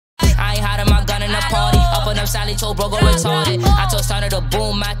up Sally told bro go retarded. I told Stunner to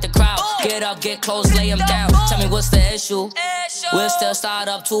boom at the crowd. Get up, get close, lay him down. Tell me what's the issue? We'll still start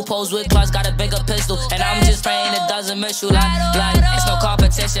up, 2 poles with claws, got a bigger pistol. And I'm just praying it doesn't miss you like it's no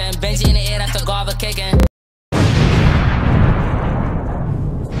competition. Benji in the air, that's the Garva kicking.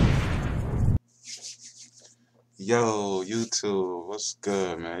 Yo, YouTube, what's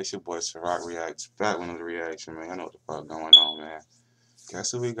good, man? It's your boy CirocReacts, back with another reaction, man. I know what the fuck going on, man.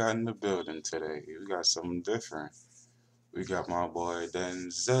 Guess who we got in the building today? We got something different. We got my boy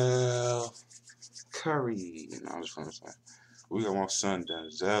Denzel Curry. You know, I'm just gonna say. We got my son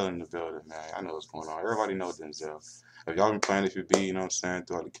Denzel in the building, man. I know what's going on. Everybody know Denzel. If y'all been playing APB, you know what I'm saying,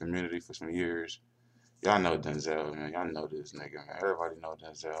 throughout the community for some years, y'all know Denzel, man. Y'all know this nigga, man. Everybody know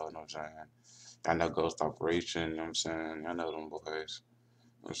Denzel, you know what I'm saying? I know Ghost Operation, you know what I'm saying? I know them boys. You know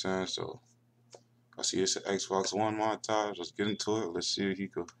what I'm saying? So, I see it's an XboxOne montage. Let's get into it. Let's see if he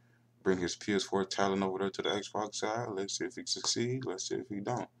could bring his PS4 talent over there to the Xbox side. Let's see if he succeeds. Let's see if he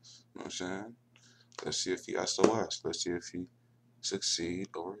don't. You know what I'm saying? Let's see if he SOS. Let's see if he succeed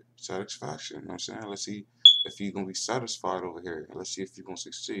over satisfaction. You know what I'm saying? Let's see if he's going to be satisfied over here. Let's see if he's going to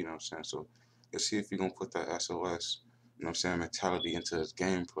succeed. You know what I'm saying? So, let's see if he's going to put that SOS, you know what I'm saying, mentality into his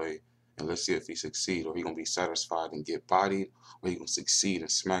gameplay. And let's see if he succeed, or he gonna be satisfied and get bodied, or he gonna succeed and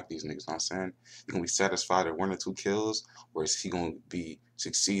smack these niggas. You know what I'm saying? He gonna be satisfied at 1 or 2 kills, or is he gonna be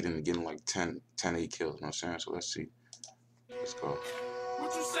succeeding and getting like 10, 8 kills? You know what I'm saying? So let's see. Let's go.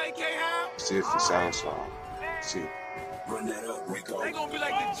 What you say, K-Ham? See if he's satisfied. Let's see. Run that up, Rico. They gonna be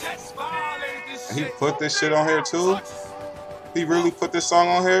like the Jets violated this and shit. He put this shit on here too? He really put this song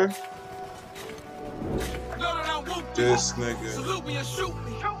on here? This nigga. Salute me and shoot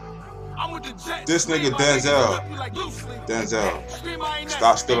me. This nigga Denzel. Denzel.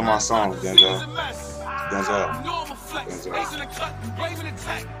 Stop stealing my song, Denzel. Denzel.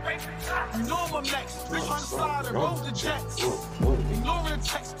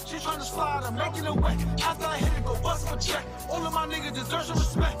 All of my niggas deserve some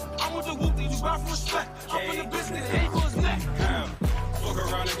respect. I'm with the whoop, you buy for respect. I'm in the business, it ain't his neck. Fuck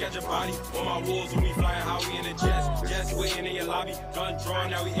around and catch your body. On my wolves when we flying high, we in the jets. Jets waiting in your lobby. Gun drawn,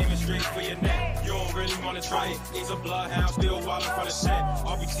 now we aiming straight for your neck. You don't really wanna try it. He's a bloodhound, still wildin' for the set.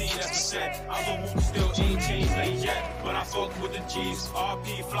 RBT, that's the set. I'm the whoop, still ain't changed late yet. But I fuck with the G's.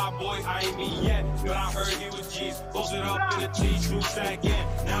 RP, fly boy, I ain't me yet. But I heard he was G's. Posted up in the T, true tag in.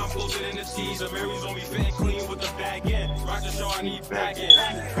 Now I'm posted in the T's. The Mary's on me fitting clean with the bag in. Rock the show, I need back in.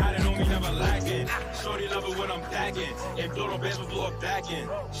 Got it on me, never lacking. Shorty love it when I'm packing. And blow no bands will blow up back in.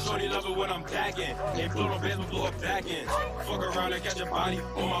 Shorty love it when I'm packing. And blow no bands will blow up back in. Fuck around and catch a body.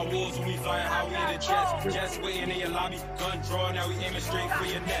 On my wolves when we flying high, we in the jets. Jets waiting in your lobby. Gun draw, now we aiming straight for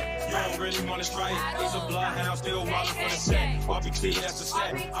your neck. You don't really wanna try it. He's a bloodhound, still wildin' for the set. RBT, that's the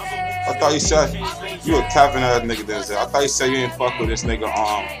set. I thought you said you were capping that nigga Denzel. I thought you said you didn't fuck with this nigga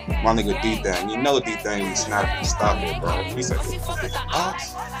my nigga D-Thang. You know D-Thang be snapping and stopping, bro. He said,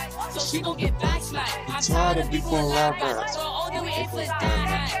 she gon' get backslapped. I'm tired of people in lab rats. That's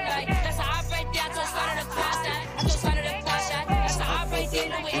how I break that. I just started to pass that. I just started to pass that. That's how I break that.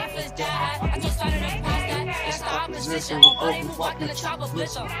 No way for that. I just started to pass that. That's the opposition. All they walk in the chopper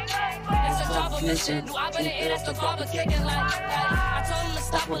blitz them. That's the job of mission. Do I better air? That's the Garva kicking like. I told him to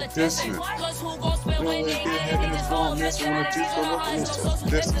stop all the dissing. Cause who gon' spend when they get this whole mission? When I teach them what it is, social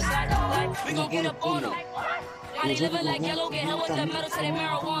distance. We gon' get up on them. I ain't living like yellow, get hell with that metal to their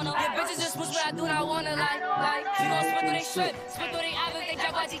marijuana. Yeah, bitches just push what I do not wanna like. You gon' spit through they strip, spit through they average, they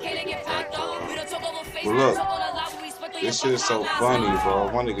drop YTK, they get packed up. We done talk over face, we talk on the lot, we spit through your this shit is so funny, bro.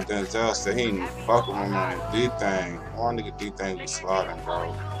 One nigga Denzel said he ain't fuck with my man D-Thang. One nigga D-Thang was sliding,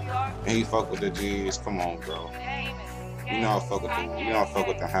 bro. And he fuck with the G's. Come on, bro. You know I fuck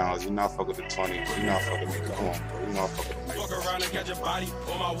with the hounds. You know I fuck with the 20s. You know I fuck with niggas. Come on, bro. You know I fuck with the niggas. Fuck around and catch your body.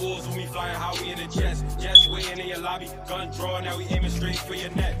 On my wolves when we flying high, we in the jets. Jets waiting in your lobby. Gun draw, now we aiming straight for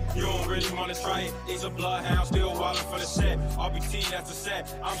your neck. You don't really wanna try it. He's a bloodhound, still wildin' for the set. RBT, that's the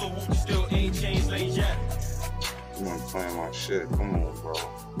set. I'm the whoop, still ain't changed late yet. You ain't playing my shit. Come on, bro.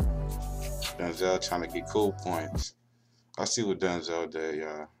 Denzel trying to get cool points. I see what Denzel did,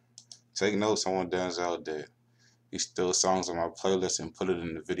 y'all. Take notes on what Denzel did. He stole songs on my playlist and put it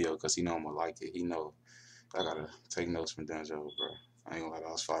in the video because he know I'm gonna like it. He know I gotta take notes from Denzel, bro. I ain't gonna lie, that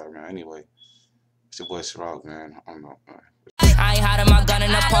was fire, man. Anyway, it's your boy CiroC, man. I'm not, man. I ain't hiding my gun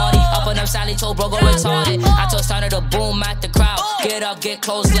in the party. Up and up Sally told bro go retarded. I told Stunner to boom at the crowd. Get up, get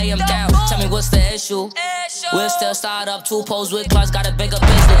close, lay him down. Tell me what's the issue? We'll still start up, 2 poles with claws, got a bigger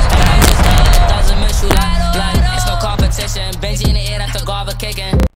pistol. And I'm just saying it doesn't miss you like it's no competition. Benji in the air, that's the Garva kicking.